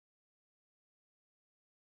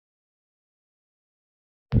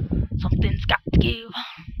Something's got to give.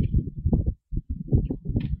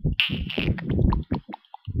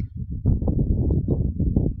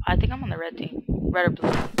 I think I'm on the red team. Red or blue.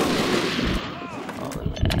 Oh,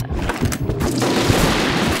 yeah.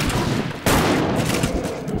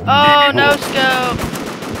 Oh, no scope.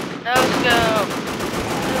 No scope.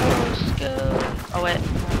 No scope. Oh, wait.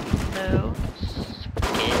 No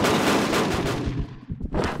scope.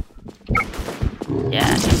 Yeah,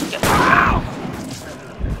 no scope.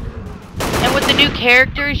 And with the new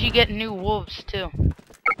characters, you get new wolves, too.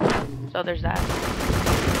 So there's that.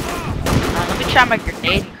 Let me try my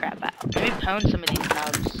grenade and crap out. Let me pwn some of these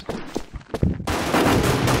nubs.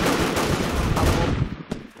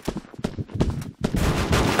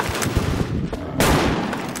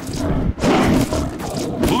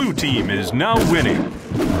 Blue team is now winning.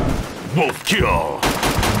 Wolf kill.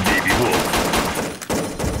 Baby wolf.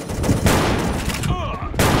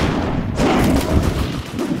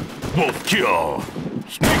 Wolf kill.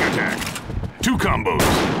 Snake attack. 2 combos.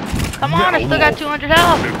 Come on, I still got 200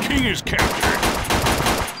 health. The king is captured.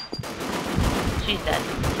 She's dead.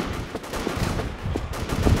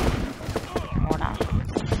 Or not.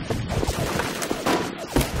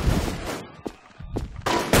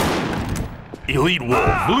 Elite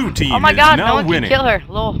wolf. Blue team Oh my god, is now no one winning. can kill her.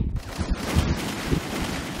 Lol.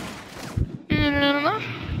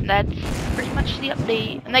 That's pretty much the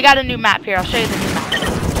update. And they got a new map here. I'll show you the new map.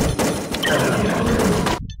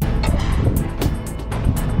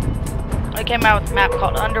 They came out with a map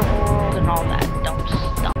called Underworld and all that dumb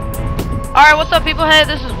stuff. Alright, what's up people? Hey,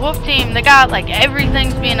 this is Wolfteam. They got like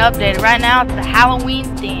everything's being updated. Right now it's the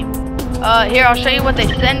Halloween theme. Here I'll show you what they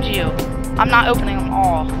send you. I'm not opening them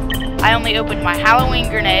all. I only opened my Halloween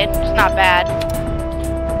grenade. It's not bad.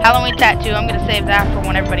 Halloween tattoo, I'm gonna save that for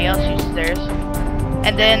when everybody else uses theirs.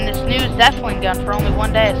 And then this new Zeppelin gun for only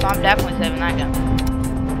 1 day, so I'm definitely saving that gun.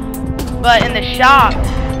 But in the shop,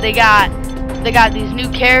 they got these new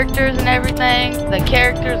characters and everything. The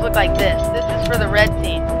characters look like this. This is for the red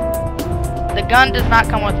team. The gun does not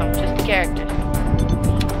come with them, just the characters.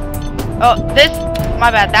 Oh, this, my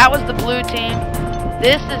bad, that was the blue team.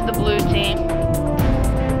 This is the blue team.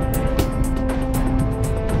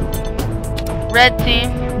 Red team.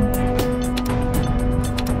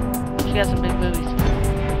 She got some big boobies.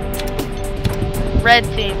 Red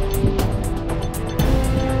team.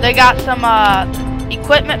 They got some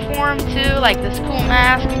equipment for them too, like this cool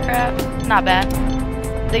mask and crap. Not bad.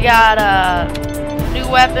 They got new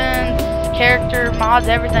weapons, character mods,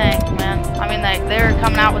 everything, man. I mean, they're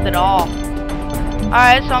coming out with it all.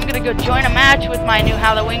 Alright, so I'm gonna go join a match with my new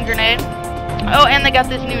Halloween grenade. Oh, and they got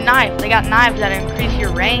this new knife. They got knives that increase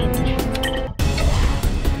your range.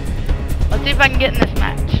 Let's see if I can get in this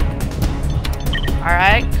match.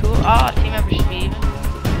 Alright, cool. Oh, team members should be even.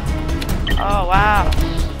 Oh, wow.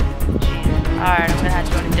 Jeez. Alright, I'm gonna have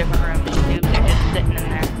to go in a different room. Dude, they're just sitting in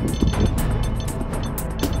there.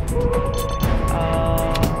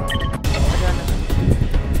 Oh.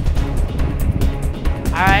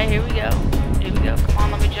 Alright, here we go. Here we go. Come on,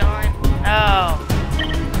 let me join. Oh.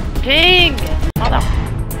 Ping! Hold on.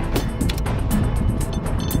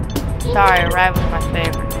 Sorry, Rival's my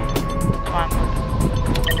favorite. That's why I'm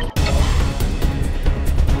looking.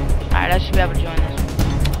 Alright, I should be able to join this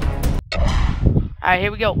one. Alright,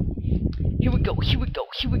 here we go. Here we go, here we go,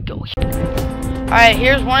 here we go. Alright,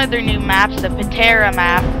 here's one of their new maps, the Patera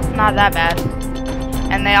map. Not that bad.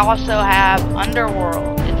 And they also have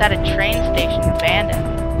Underworld. It's at a train station, abandoned.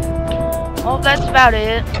 Well, that's about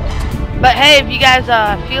it. But hey, if you guys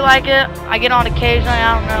feel like it, I get on occasionally,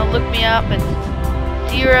 I don't know, look me up. It's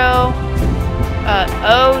 0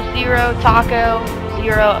 Taco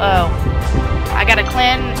 0O. I got a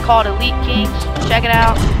clan called Elite Kings. Check it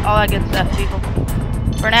out. All that good stuff, people.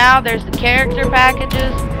 For now, there's the character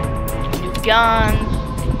packages, new guns,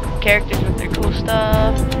 characters with their cool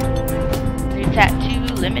stuff, new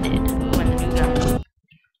tattoo limited.